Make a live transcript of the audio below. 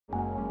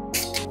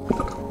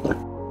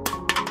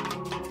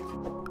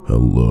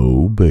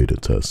Hello, beta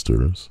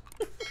testers.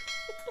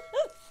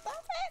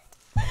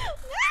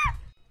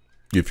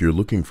 If you're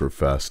looking for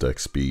fast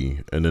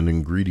XP and an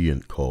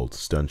ingredient called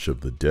Stench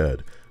of the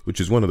Dead, which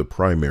is one of the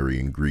primary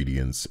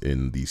ingredients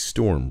in the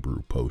Storm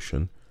Brew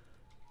potion,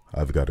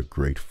 I've got a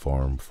great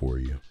farm for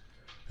you.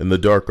 In the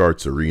Dark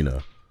Arts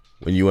arena,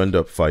 when you end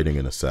up fighting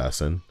an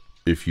assassin,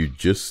 if you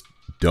just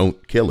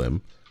don't kill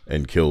him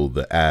and kill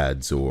the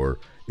ads or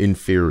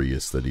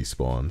inferius that he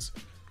spawns,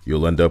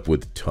 you'll end up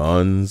with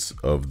tons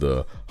of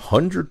the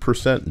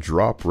 100%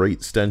 drop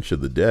rate Stench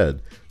of the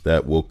Dead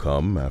that will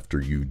come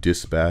after you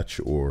dispatch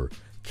or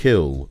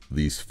kill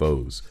these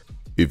foes.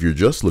 If you're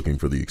just looking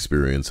for the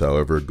experience,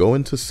 however, go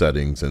into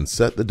settings and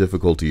set the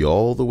difficulty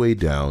all the way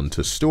down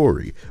to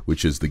story,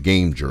 which is the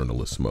game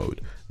journalist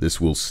mode.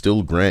 This will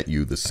still grant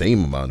you the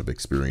same amount of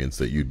experience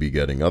that you'd be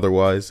getting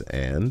otherwise,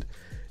 and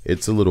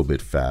it's a little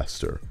bit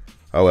faster.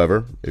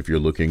 However, if you're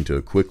looking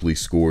to quickly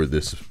score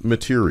this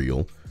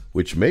material,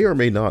 which may or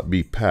may not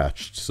be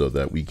patched so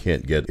that we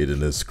can't get it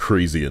in as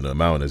crazy an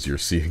amount as you're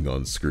seeing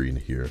on screen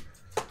here,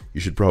 you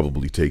should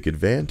probably take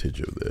advantage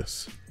of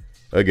this.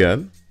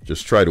 Again,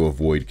 just try to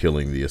avoid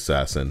killing the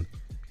assassin.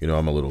 You know,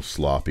 I'm a little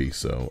sloppy,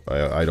 so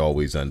I'd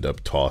always end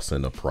up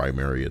tossing a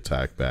primary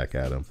attack back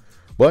at him.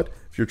 But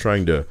if you're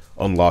trying to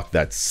unlock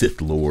that Sith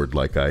Lord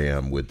like I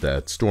am with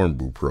that Storm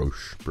Brew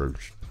potion,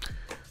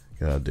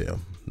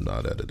 goddamn,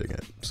 not editing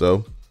it.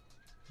 So,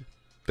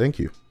 thank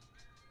you.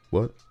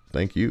 What?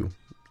 Thank you.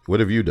 What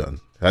have you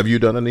done? Have you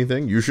done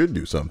anything? You should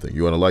do something.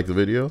 You want to like the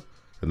video?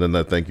 And then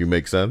that thank you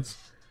makes sense?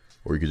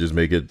 Or you could just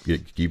make it,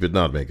 keep it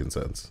not making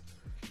sense.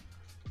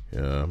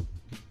 Yeah,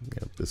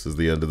 this is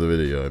the end of the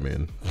video. I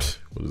mean,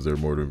 what is there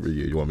more to read?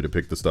 You want me to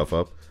pick the stuff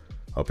up?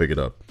 I'll pick it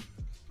up.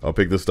 I'll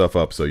pick the stuff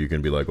up so you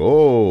can be like,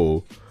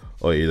 oh,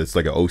 yeah, it's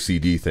like an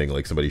OCD thing,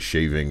 like somebody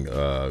shaving,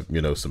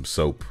 you know, some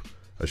soap.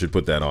 I should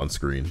put that on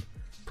screen.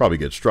 Probably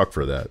get struck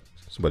for that.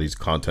 Somebody's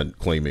content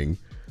claiming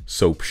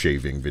soap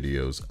shaving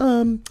videos.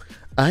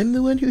 I'm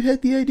the one who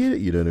had the idea.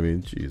 You know what I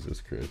mean?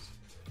 Jesus Christ.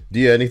 Do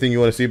you have anything you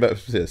want to see about?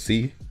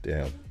 See?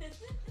 Damn.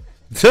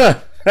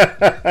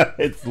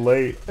 It's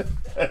late.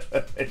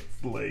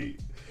 It's late.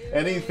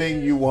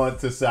 Anything you want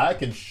to say, I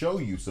can show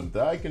you something.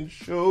 I can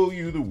show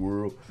you the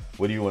world.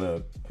 What do you want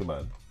to? Come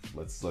on,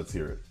 let's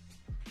hear it.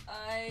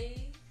 I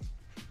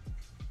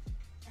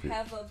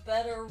have a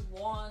better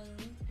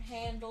wand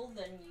handle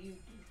than you do.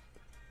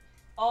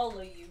 All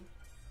of you.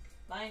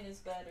 Mine is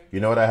better. You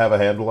know what I have a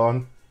handle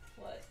on?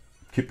 What?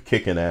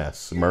 Kicking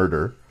ass,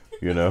 murder.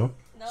 You know.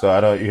 No. So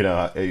I don't, you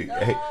know,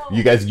 hey,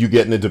 you guys, you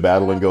getting into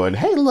battle and going,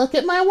 hey, look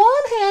at my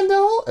wand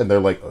handle, and they're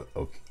like,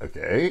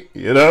 okay,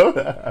 you know.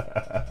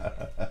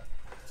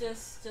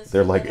 Just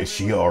they're like, is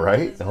she all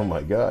right? Oh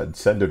my God,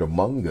 send her to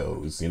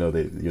Mungos. You know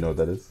you know what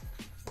that is?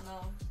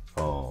 No.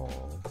 Oh,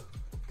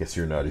 guess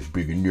you're not as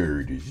big a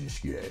nerd as this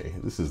guy.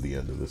 This is the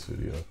end of this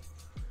video.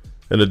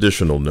 An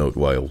additional note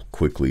while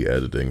quickly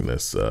editing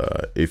this: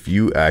 if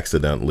you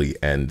accidentally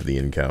end the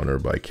encounter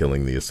by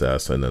killing the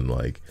assassin and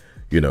like,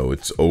 you know,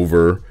 it's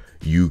over,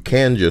 you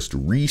can just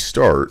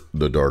restart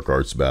the Dark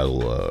Arts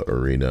battle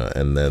arena,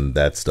 and then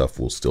that stuff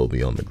will still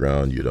be on the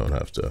ground. You don't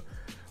have to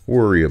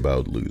worry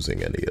about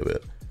losing any of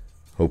it.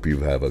 Hope you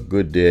have a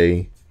good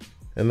day,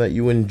 and that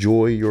you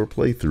enjoy your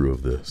playthrough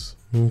of this.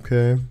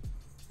 Okay?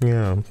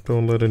 Yeah,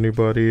 don't let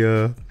anybody,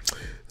 okay.